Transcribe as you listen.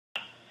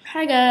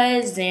Hi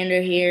guys,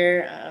 Xander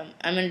here.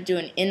 I'm going to do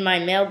an In My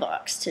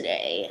Mailbox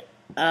today.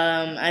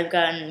 I've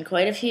gotten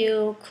quite a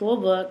few cool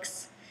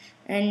books,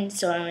 and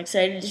so I'm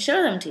excited to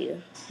show them to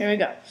you. Here we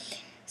go.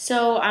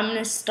 So I'm going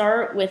to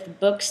start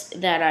with books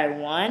that I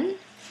won.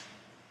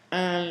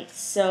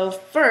 So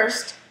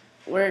first,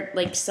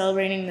 I'm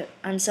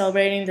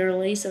celebrating the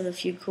release of a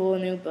few cool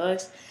new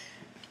books,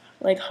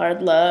 like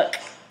Hard Luck.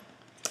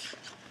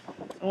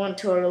 I went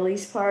to a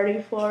release party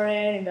for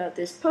it and got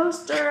this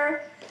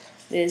poster,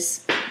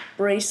 this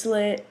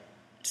bracelet.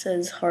 It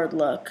says Hard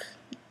Luck.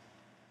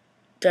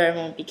 There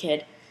won't be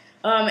kid.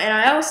 And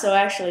I also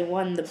actually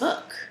won the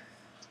book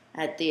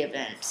at the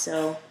event,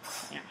 so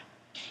yeah,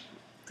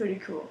 pretty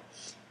cool.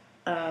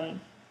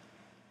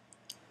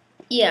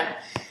 Yeah,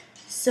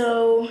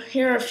 so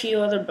here are a few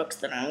other books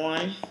that I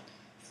won.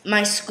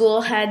 My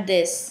school had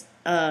this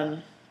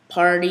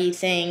party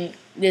thing,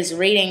 this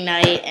reading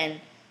night,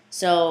 and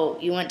so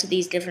you went to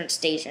these different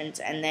stations,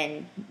 and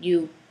then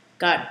you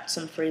got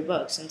some free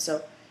books. And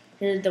so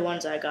here's the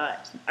ones I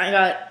got. I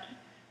got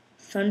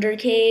Thunder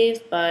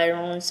Cave by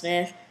Roland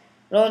Smith.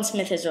 Roland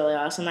Smith is really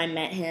awesome. I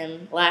met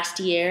him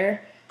last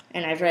year,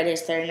 and I've read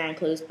his 39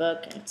 Clues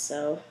book, and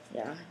so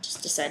yeah, I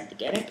just decided to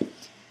get it.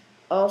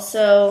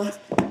 Also,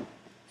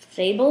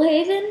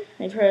 Fablehaven.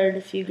 I've heard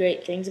a few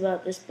great things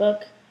about this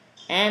book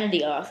and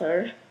the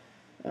author.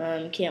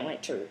 Can't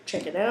wait to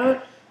check it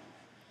out.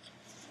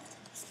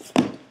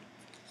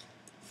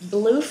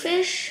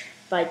 Bluefish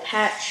by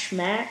Pat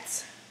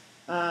Schmatz.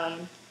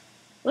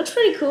 Looks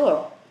pretty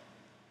cool.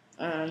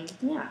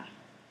 Yeah.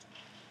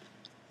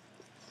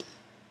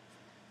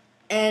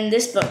 And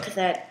this book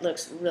that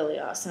looks really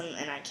awesome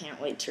and I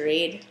can't wait to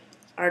read,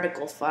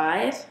 Article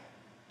 5.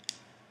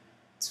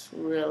 It's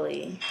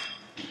really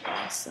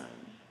awesome.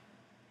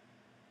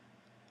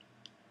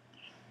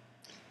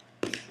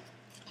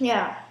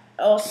 Yeah.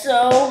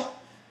 Also,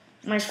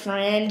 my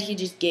friend, he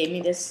just gave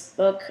me this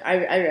book. I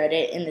read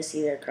it in the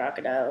Sea There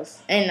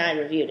Crocodiles, and I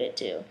reviewed it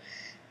too.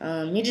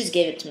 He just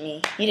gave it to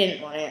me. He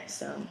didn't want it,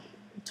 so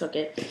I took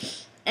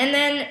it. And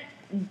then,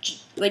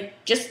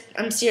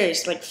 I'm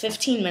serious,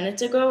 15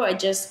 minutes ago, I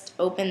just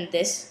opened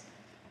this.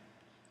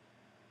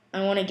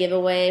 I want to give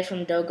away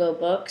from Dogo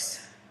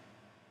Books.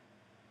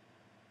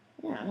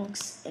 Yeah, it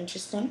looks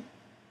interesting.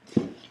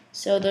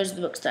 So those are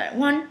the books that I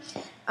won.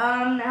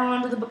 Now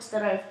on to the books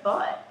that I've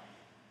bought.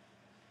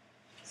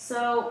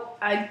 So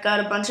I got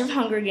a bunch of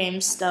Hunger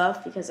Games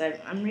stuff because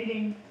I'm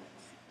reading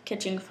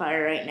Catching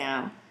Fire right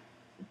now.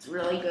 It's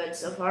really good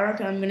so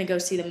far. I'm going to go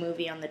see the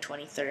movie on the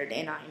 23rd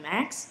in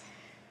IMAX.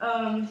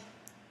 The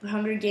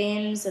Hunger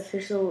Games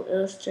official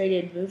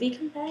illustrated movie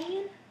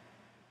companion.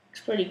 It's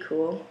pretty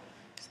cool.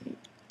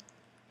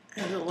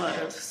 There's a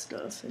lot of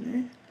stuff in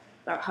it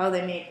about how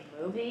they made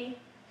the movie.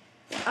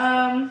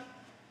 The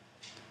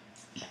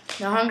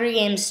Hunger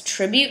Games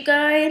tribute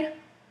guide.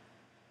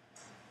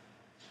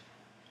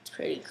 It's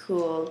pretty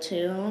cool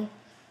too.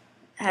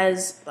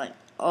 Has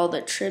all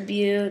the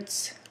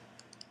tributes.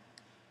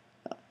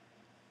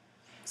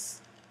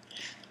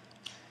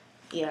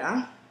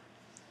 Yeah.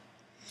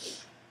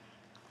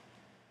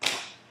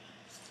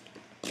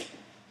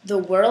 The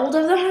World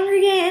of the Hunger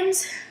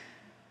Games.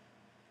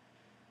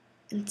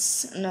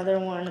 It's another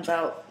one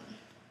about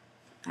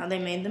how they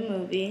made the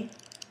movie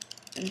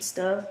and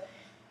stuff.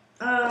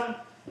 And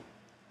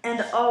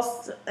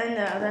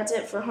that's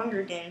it for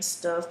Hunger Games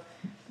stuff.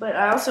 But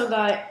I also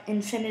got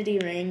Infinity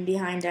Ring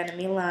Behind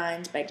Enemy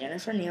Lines by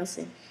Jennifer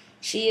Nielsen.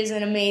 She is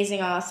an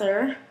amazing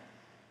author.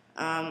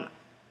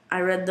 I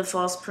read The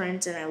False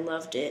Prince and I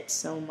loved it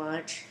so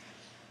much.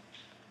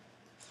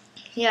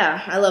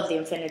 Yeah, I love the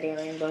Infinity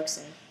Ring books,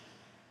 and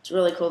it's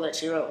really cool that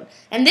she wrote one.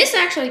 And this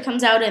actually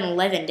comes out in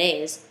 11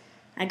 days.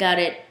 I got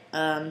it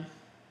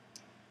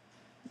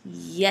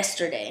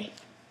yesterday.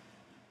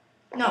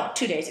 No,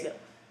 2 days ago.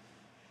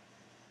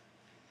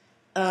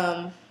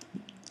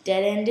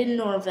 Dead End in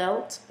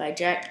Norvelt by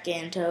Jack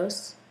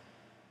Gantos,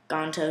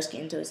 I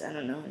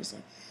don't know what to say.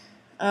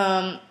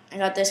 I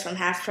got this from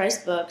Half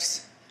Price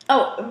Books.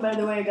 Oh, and by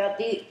the way, I got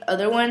the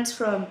other ones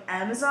from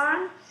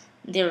Amazon.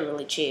 They were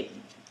really cheap.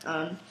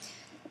 And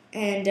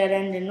Dead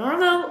End in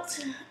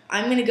Norvelt.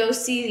 I'm going to go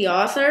see the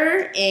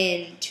author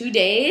in 2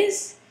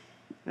 days.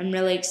 I'm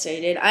really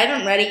excited. I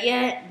haven't read it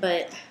yet,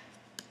 but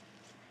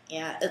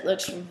yeah, it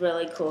looks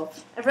really cool.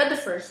 I've read the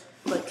first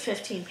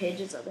 15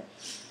 pages of it.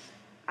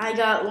 I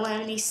got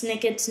Lemony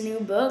Snicket's new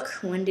book,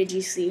 When Did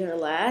You See Her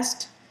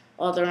Last?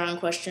 All the Wrong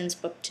Questions,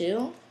 Book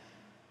 2.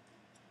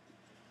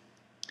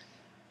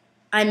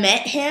 I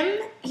met him.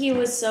 He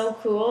was so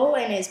cool,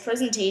 and his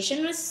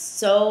presentation was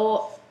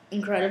so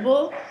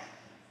incredible.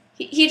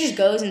 He just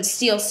goes and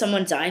steals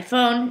someone's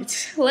iPhone.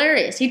 It's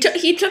hilarious. He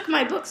took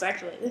my books,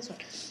 actually, this one.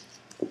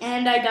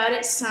 And I got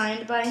it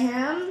signed by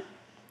him.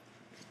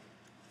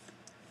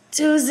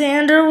 To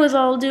Xander, with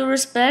all due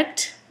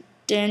respect,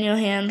 Daniel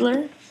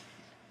Handler.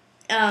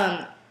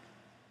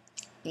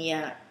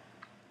 Yeah.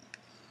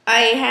 I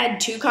had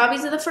 2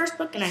 copies of the first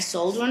book, and I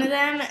sold one of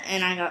them,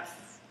 and I got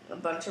a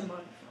bunch of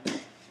money from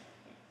it.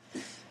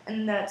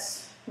 And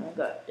that's, I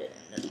got it.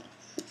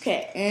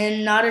 Okay,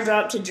 and Not a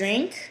Drop to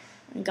Drink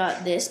I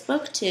got this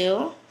book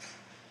too.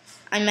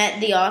 I met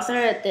the author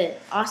at the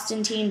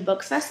Austin Teen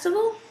Book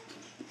Festival.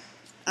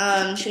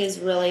 She is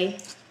really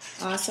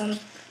awesome.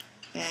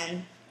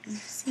 And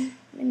see,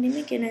 Mindy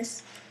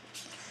McGinnis.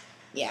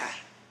 Yeah.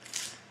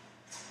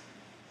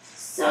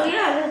 So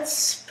yeah,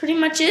 that's pretty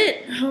much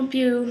it. Hope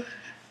you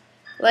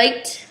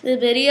liked the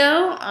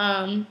video.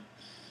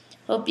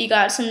 Hope you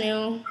got some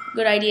new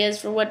good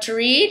ideas for what to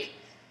read.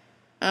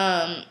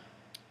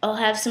 I'll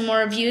have some more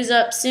reviews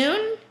up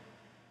soon.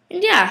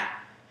 And yeah,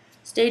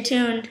 stay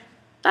tuned.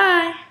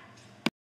 Bye.